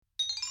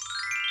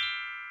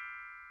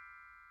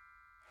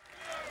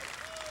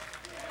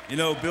You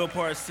know, Bill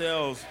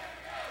Parcells,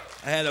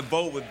 I had a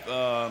bet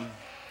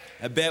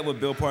with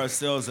Bill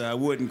Parcells that I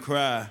wouldn't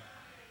cry.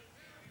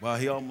 Well,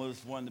 he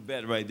almost won the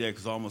bet right there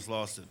because I almost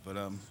lost it, but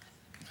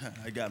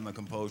I got my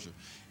composure.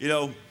 You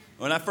know,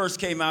 when I first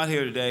came out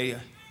here today,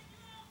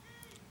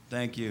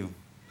 thank you.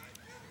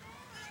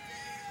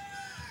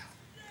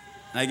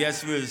 I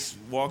guess we was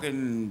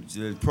walking,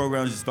 the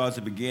program was just about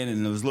to begin,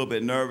 and I was a little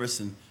bit nervous,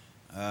 and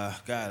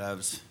God,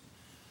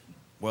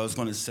 what I was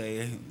going to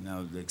say,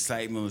 the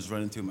excitement was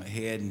running through my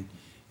head,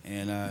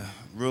 and I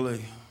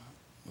really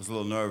was a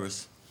little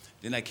nervous.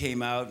 Then I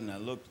came out, and I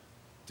looked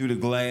through the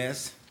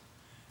glass,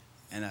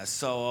 and I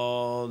saw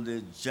all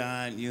the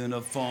giant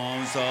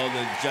uniforms, all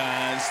the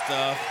giant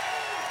stuff.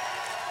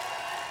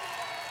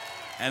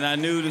 And I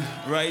knew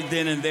right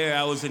then and there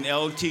I was in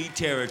LT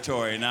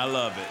territory, and I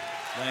love it.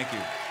 Thank you.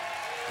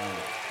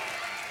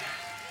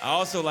 I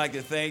also like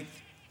to thank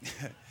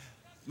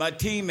my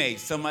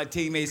teammates. Some of my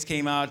teammates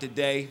came out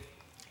today.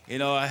 You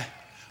know,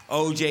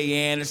 O.J.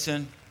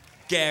 Anderson,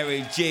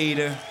 Gary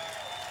Jeter,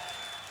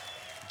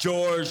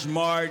 George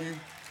Martin.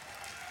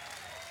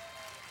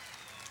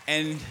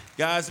 And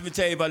guys, let me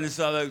tell you about this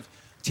other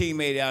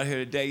teammate out here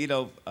today. You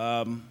know,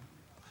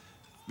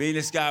 me and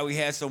this guy, we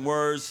had some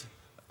words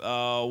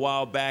a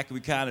while back. We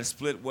kind of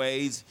split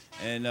ways,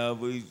 and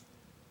we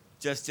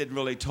just didn't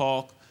really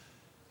talk.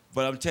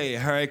 But I'm telling you,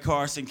 Harry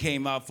Carson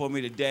came out for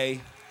me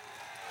today.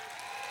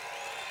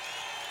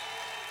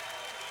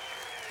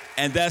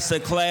 And that's the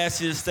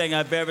classiest thing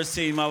I've ever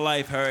seen in my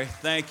life, Harry.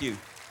 Thank you.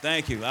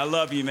 Thank you. I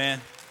love you,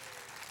 man.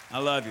 I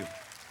love you.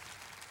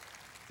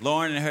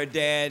 Lauren and her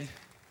dad,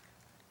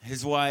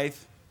 his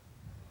wife,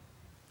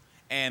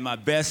 and my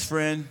best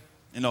friend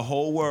in the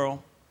whole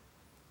world,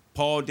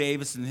 Paul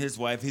Davis and his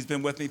wife. He's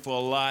been with me for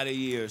a lot of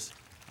years.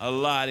 A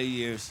lot of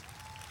years.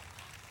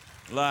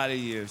 A lot of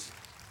years.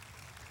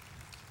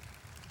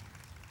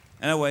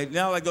 Anyway,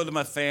 now I go to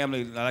my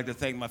family. I'd like to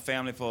thank my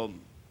family for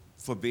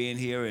being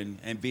here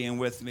and being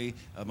with me.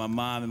 My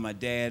mom and my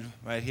dad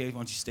right here. Why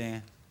don't you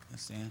stand?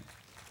 Stand.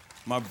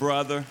 My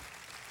brother,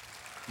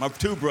 my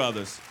two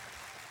brothers,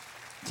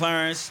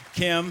 Clarence,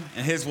 Kim,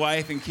 and his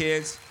wife and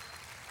kids.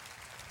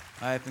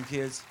 Wife and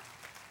kids.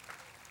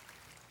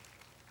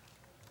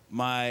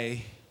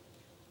 My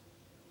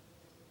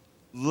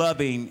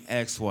loving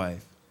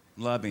ex-wife.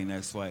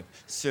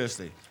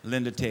 Seriously,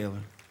 Linda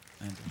Taylor.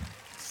 Linda.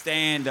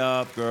 Stand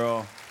up,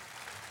 girl.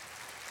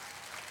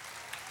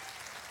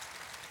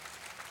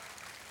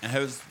 And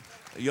here's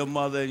your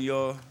mother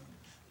and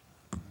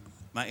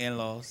my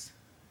in-laws,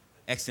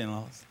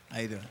 ex-in-laws. How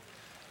you doing?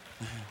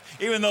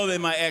 Even though they're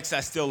my ex, I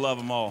still love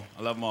them all.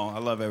 I love them all. I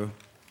love everyone.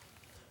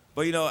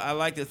 But you know, I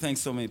like to thank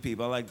so many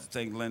people. I like to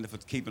thank Linda for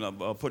keeping up,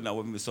 putting up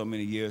with me for so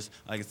many years.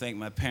 I like to thank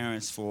my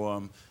parents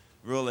for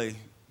really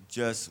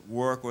just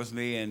work with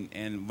me.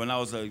 And when I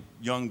was a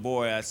young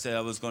boy, I said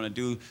I was going to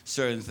do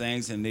certain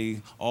things, and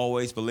they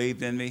always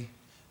believed in me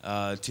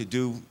to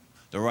do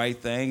the right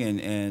thing.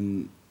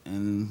 And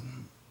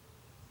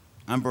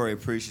I'm very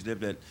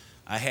appreciative that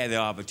I had the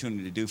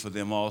opportunity to do for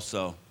them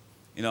also.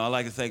 You know, I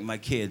like to thank my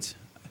kids.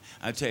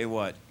 I tell you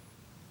what,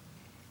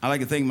 I like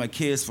to thank my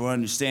kids for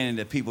understanding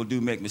that people do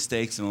make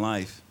mistakes in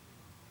life.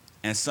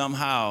 And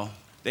somehow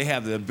they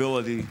have the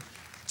ability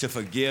to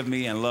forgive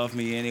me and love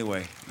me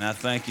anyway. And I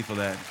thank you for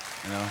that,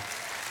 you know.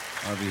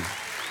 Love you.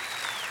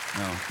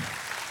 No.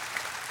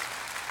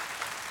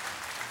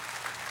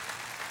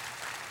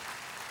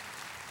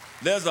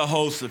 There's a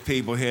host of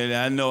people here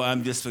that I know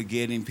I'm just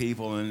forgetting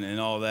people and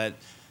all that.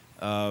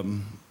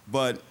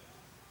 But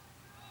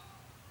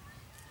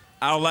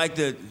I would like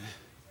to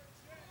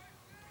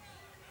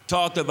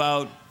talk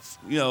about,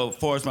 you know, as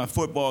far as my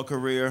football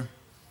career,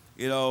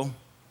 you know,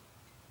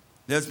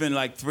 there's been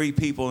like 3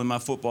 people in my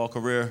football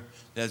career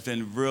that's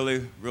been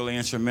really, really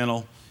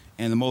instrumental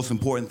and the most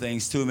important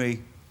things to me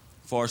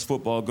as far as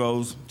football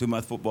goes through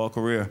my football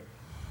career.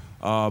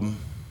 There's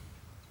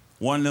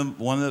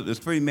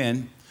 3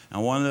 men,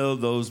 and one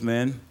of those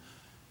men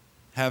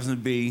happens to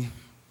be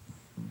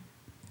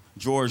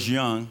George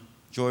Young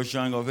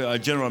over here, a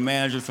general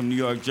manager from New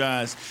York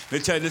Giants. Let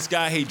me tell you, this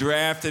guy, he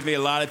drafted me.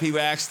 A lot of people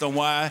asked him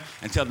why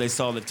until they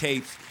saw the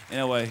tapes.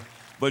 Anyway,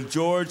 but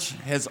George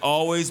has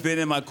always been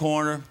in my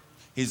corner.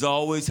 He's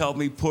always helped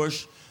me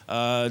push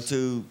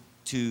to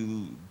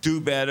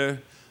do better,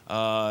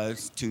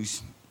 to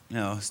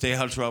stay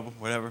out of trouble,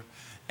 whatever,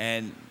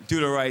 and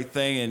do the right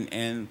thing.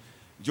 And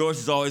George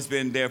has always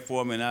been there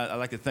for me, and I'd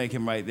like to thank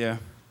him right there.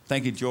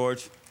 Thank you,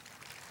 George.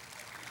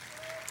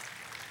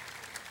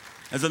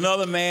 There's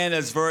another man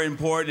that's very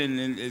important,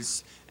 and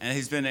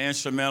he's been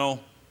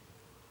instrumental.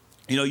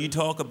 You know, you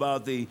talk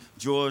about the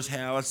George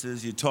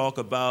Hallases, you talk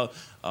about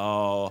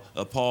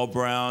Paul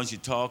Browns, you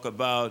talk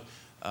about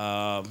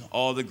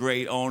all the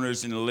great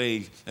owners in the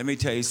league. Let me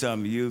tell you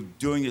something. You're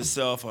doing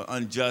yourself an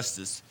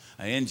injustice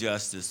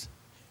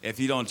if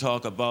you don't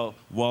talk about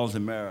Walter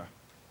Mara.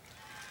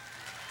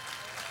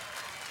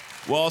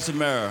 Walter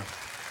Mara.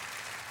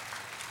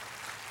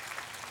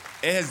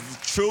 It has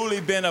truly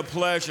been a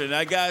pleasure. And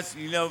I guys,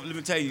 you know, let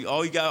me tell you,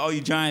 all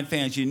you Giant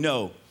fans, you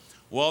know,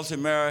 Walter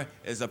Mara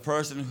is a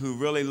person who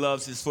really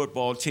loves his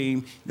football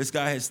team. This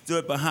guy has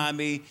stood behind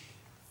me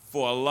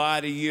for a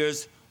lot of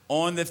years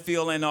on the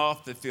field and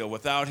off the field.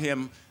 Without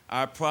him,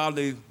 I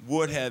probably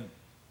would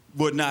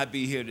not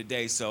be here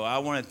today. So I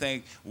want to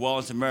thank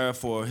Walter Mara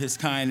for his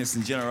kindness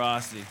and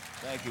generosity.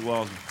 Thank you,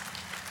 Walter.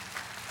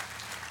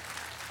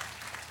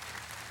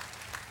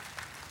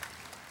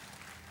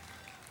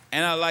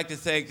 And I'd like to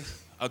thank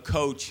a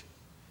coach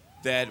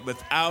that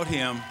without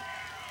him,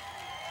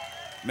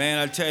 man,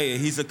 I tell you,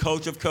 he's a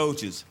coach of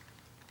coaches,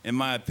 in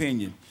my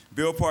opinion.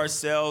 Bill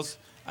Parcells,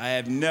 I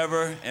have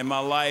never in my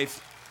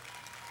life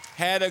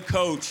had a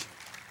coach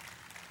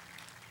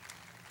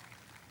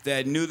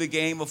that knew the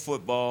game of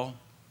football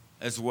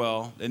as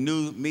well, that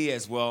knew me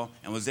as well,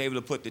 and was able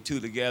to put the two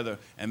together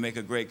and make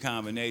a great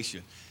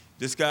combination.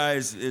 This guy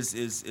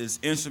is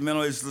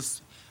instrumental.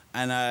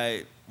 And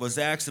I was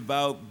asked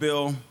about,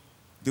 Bill,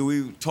 do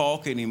we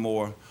talk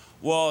anymore?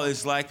 Well,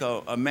 it's like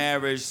a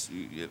marriage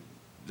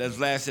that's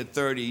lasted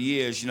 30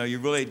 years. You know, you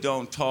really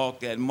don't talk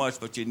that much,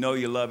 but you know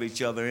you love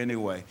each other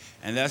anyway.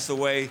 And that's the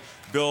way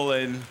Bill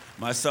and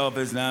myself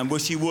is now. I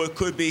wish he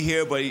could be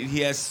here, but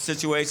he has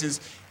situations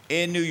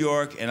in New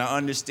York, and I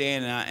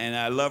understand, and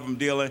I love him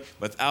dealing.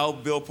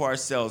 Without Bill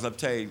Parcells, I'll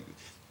tell you,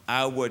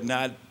 I would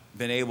not have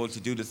been able to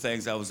do the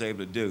things I was able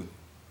to do.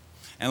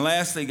 And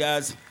lastly,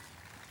 guys,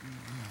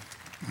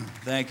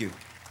 thank you.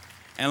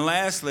 And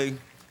lastly,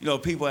 you know,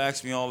 people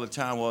ask me all the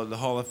time, well, the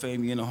Hall of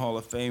Fame, you're in the Hall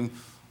of Fame,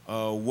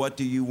 what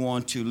do you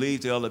want to leave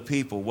to other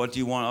people? What do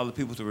you want other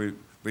people to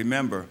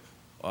remember?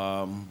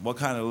 What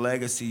kind of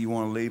legacy you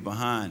want to leave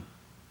behind?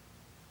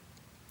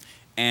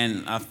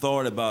 And I've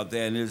thought about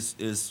that, and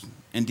it's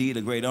indeed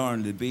a great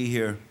honor to be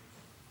here.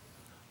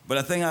 But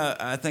I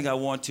think I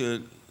want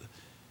to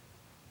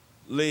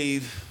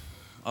leave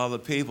other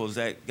people is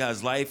that,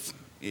 guys, life,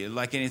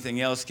 like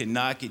anything else, can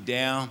knock you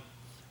down.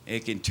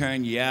 It can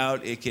turn you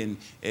out.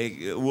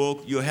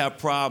 You'll have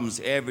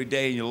problems every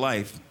day in your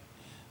life.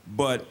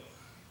 But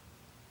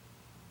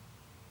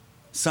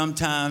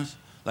sometimes,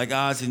 like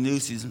Ozzie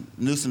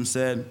Newsome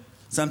said,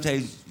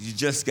 sometimes you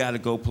just got to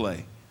go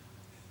play.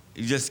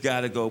 You just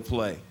got to go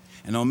play.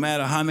 And no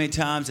matter how many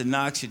times it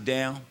knocks you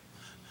down,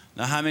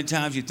 no how many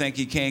times you think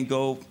you can't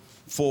go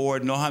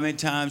forward, no how many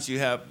times you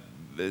have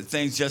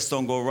things just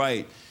don't go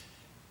right,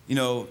 you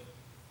know,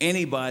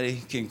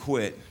 anybody can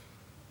quit.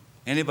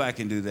 Anybody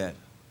can do that.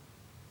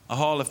 A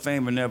Hall of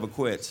Famer never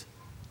quits.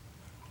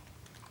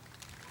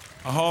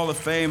 A Hall of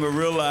Famer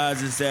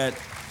realizes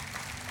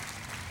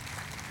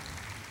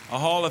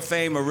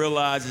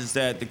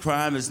that the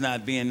crime is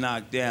not being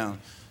knocked down.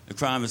 The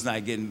crime is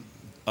not getting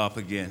up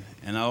again.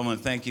 And I want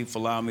to thank you for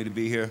allowing me to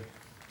be here.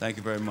 Thank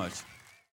you very much.